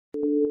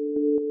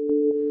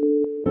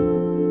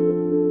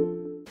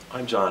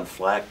I'm John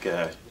Flack,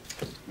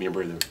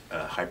 member of the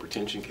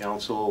Hypertension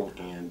Council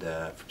and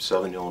from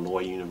Southern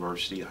Illinois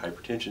University, a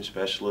hypertension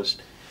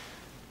specialist.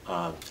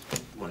 Want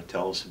to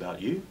tell us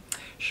about you?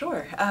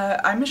 Sure.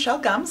 I'm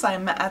Michelle Gumz.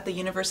 I'm at the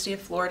University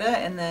of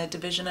Florida in the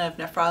Division of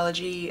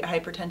Nephrology,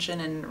 Hypertension,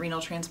 and Renal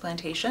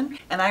Transplantation.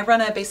 And I run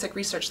a basic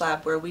research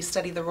lab where we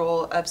study the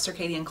role of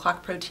circadian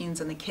clock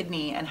proteins in the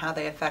kidney and how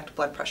they affect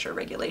blood pressure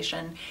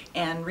regulation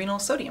and renal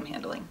sodium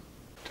handling.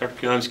 Dr.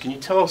 Gumz, can you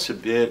tell us a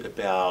bit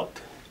about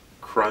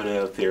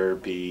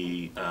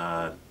chronotherapy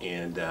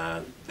and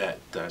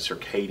that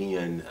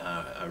circadian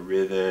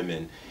rhythm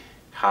and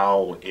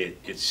how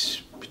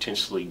it's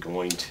potentially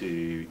going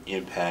to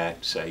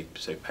impact, say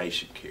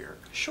patient care?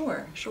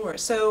 Sure.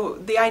 So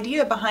the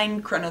idea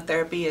behind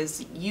chronotherapy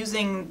is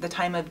using the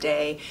time of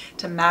day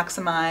to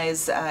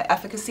maximize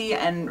efficacy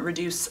and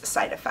reduce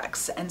side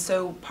effects. And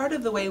so part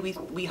of the way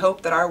we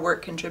hope that our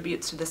work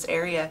contributes to this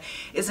area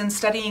is in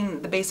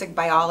studying the basic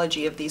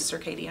biology of these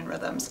circadian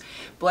rhythms.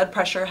 Blood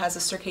pressure has a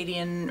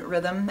circadian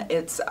rhythm.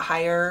 It's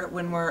higher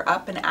when we're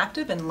up and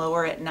active and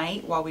lower at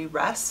night while we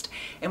rest.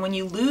 And when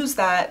you lose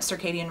that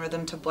circadian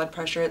rhythm to blood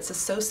pressure, it's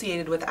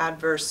associated with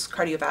adverse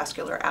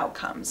cardiovascular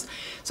outcomes.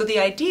 So the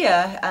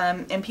idea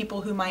in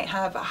people who might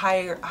have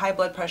high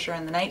blood pressure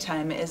in the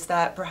nighttime is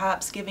that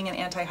perhaps giving an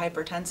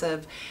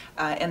antihypertensive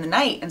in the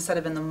night instead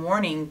of in the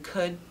morning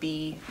could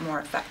be more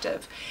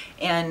effective.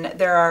 And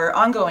there are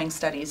ongoing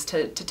studies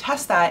to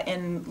test that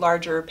in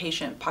larger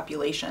patient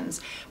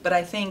populations. But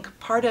I think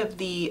part of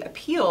the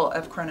appeal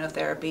of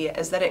chronotherapy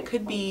is that it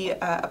could be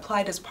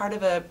applied as part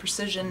of a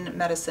precision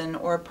medicine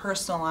or a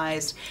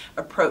personalized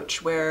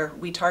approach where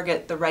we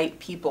target the right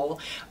people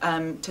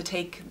to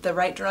take the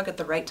right drug at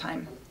the right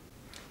time.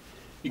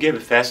 You gave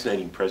a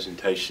fascinating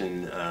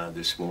presentation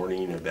this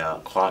morning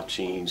about clock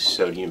genes,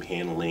 sodium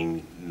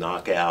handling,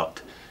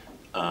 knockout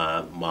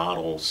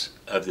models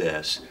of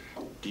this.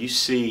 Do you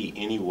see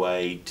any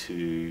way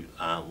to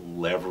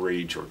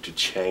leverage or to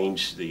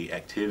change the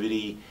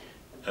activity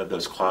of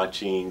those clock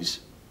genes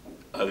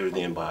other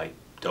than by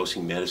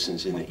dosing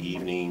medicines in the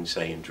evening,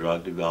 say in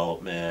drug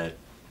development?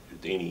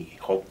 Any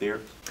hope there?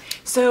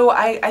 So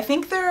I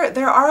think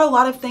there are a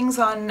lot of things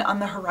on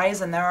the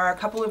horizon. There are a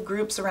couple of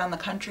groups around the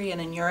country and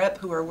in Europe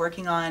who are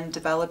working on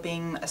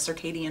developing a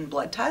circadian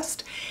blood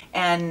test,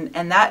 and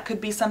that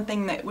could be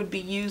something that would be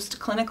used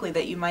clinically,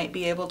 that you might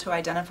be able to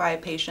identify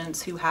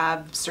patients who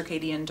have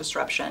circadian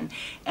disruption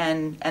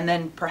and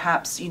then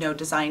perhaps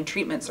design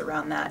treatments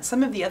around that.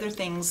 Some of the other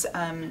things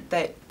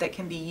that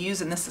can be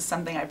used, and this is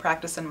something I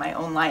practice in my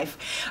own life,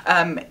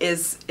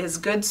 is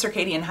good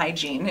circadian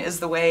hygiene is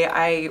the way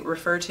I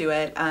refer to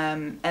it,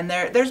 and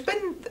there's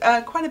been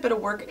quite a bit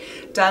of work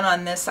done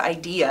on this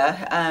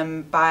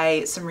idea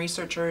by some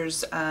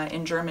researchers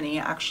in Germany,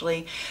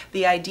 actually.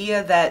 The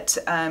idea that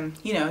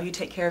you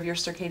take care of your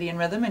circadian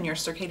rhythm and your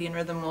circadian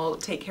rhythm will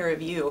take care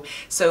of you.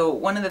 So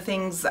one of the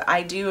things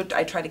I do,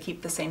 I try to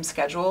keep the same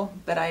schedule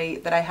that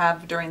I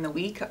have during the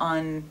week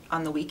on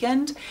the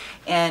weekend,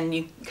 and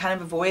you kind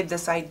of avoid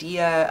this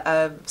idea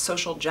of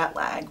social jet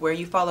lag where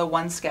you follow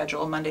one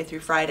schedule Monday through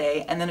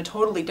Friday and then a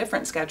totally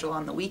different schedule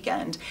on the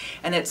weekend.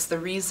 And it's the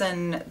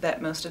reason that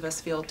most of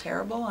us feel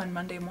terrible on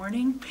Monday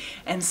morning.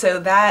 And so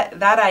that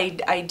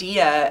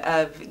idea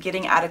of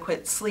getting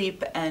adequate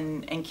sleep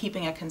and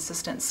keeping a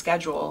consistent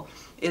schedule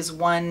is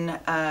one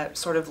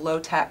sort of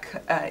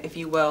low-tech, if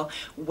you will,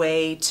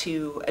 way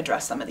to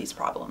address some of these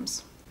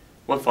problems.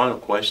 One final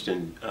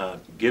question.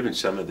 Given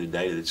some of the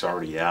data that's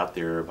already out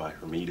there by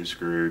Hermita's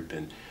group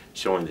and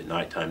showing that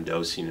nighttime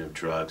dosing of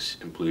drugs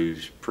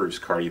improves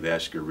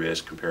cardiovascular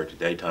risk compared to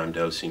daytime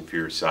dosing,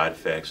 fewer side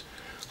effects,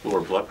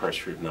 lower blood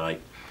pressure at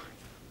night,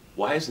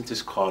 why isn't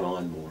this caught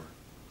on more?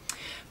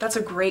 That's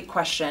a great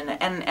question,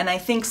 and I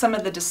think some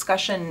of the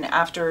discussion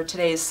after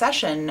today's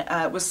session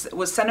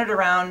was centered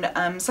around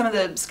some of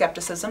the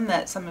skepticism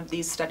that some of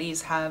these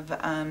studies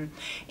have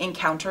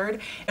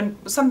encountered. And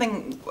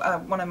something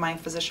one of my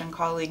physician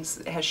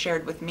colleagues has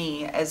shared with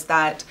me is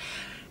that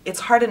it's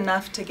hard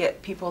enough to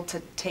get people to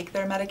take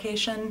their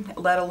medication,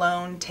 let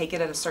alone take it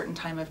at a certain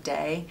time of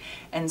day.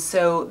 And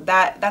so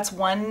that's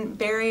one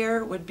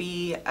barrier, would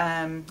be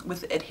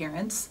with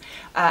adherence.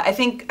 I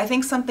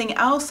think something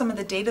else, some of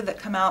the data that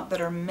come out that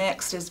are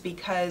mixed, is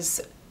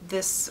because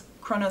this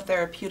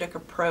chronotherapeutic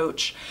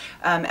approach,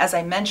 as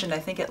I mentioned, I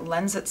think it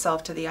lends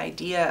itself to the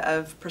idea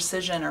of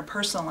precision or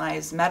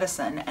personalized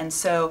medicine. And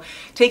so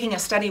taking a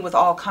study with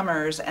all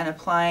comers and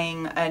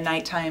applying a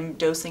nighttime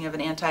dosing of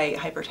an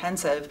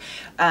antihypertensive,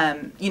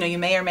 you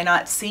may or may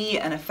not see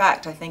an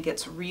effect. I think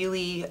it's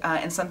really,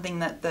 and something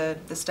that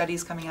the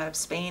studies coming out of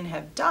Spain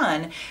have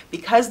done,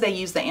 because they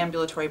use the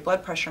ambulatory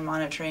blood pressure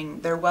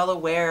monitoring, they're well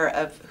aware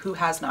of who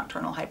has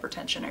nocturnal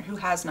hypertension or who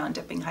has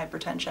non-dipping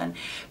hypertension,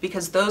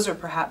 because those are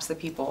perhaps the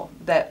people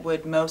that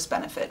would most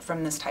benefit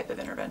from this type of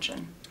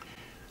intervention.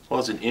 Well,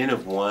 as an N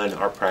of 1,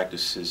 our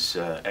practice is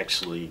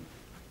actually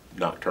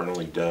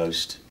nocturnally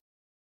dosed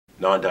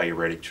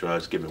non-diuretic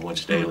drugs given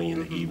once daily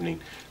in the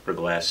evening for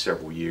the last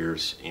several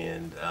years,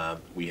 and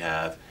we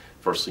have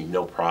firstly,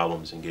 no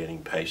problems in getting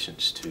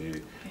patients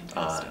to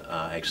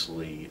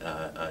actually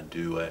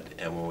do it.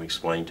 And when we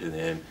explain to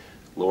them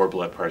lower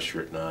blood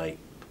pressure at night,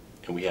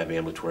 and we have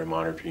ambulatory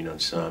monitoring on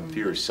some,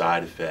 fewer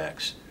side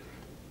effects,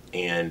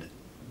 and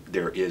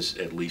there is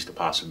at least a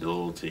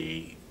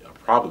probability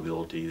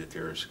that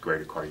there's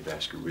greater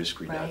cardiovascular risk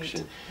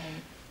reduction.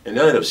 Right. And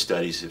none of those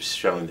studies have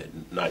shown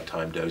that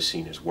nighttime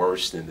dosing is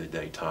worse than the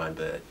daytime,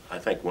 but I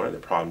think one of the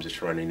problems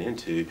it's running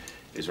into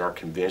is our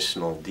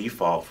conventional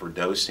default for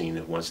dosing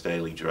of once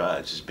daily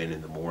drugs has been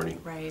in the morning.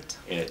 Right.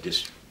 And it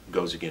just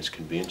goes against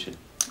convention.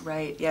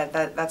 Right, yeah,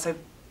 that's a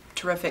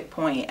terrific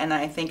point, and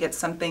I think it's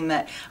something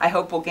that I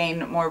hope will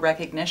gain more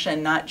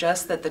recognition, not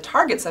just that the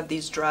targets of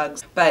these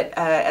drugs, but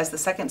as the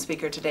second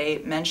speaker today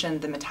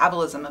mentioned, the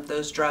metabolism of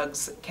those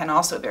drugs can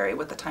also vary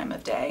with the time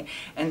of day,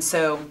 and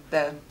so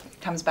it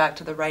comes back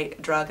to the right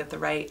drug at the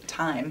right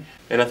time.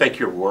 And I think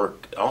your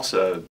work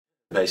also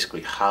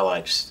basically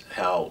highlights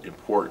how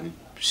important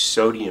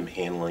sodium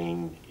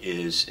handling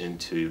is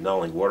into not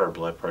only what our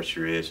blood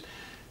pressure is,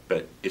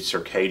 but its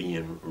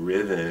circadian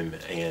rhythm,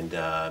 and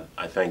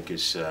I think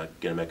is going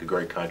to make a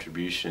great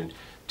contribution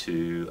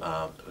to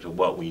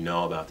what we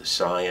know about the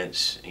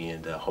science,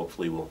 and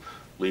hopefully will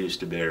lead us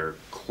to better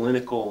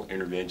clinical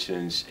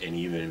interventions and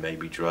even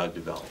maybe drug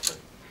development.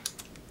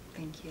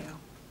 Thank you.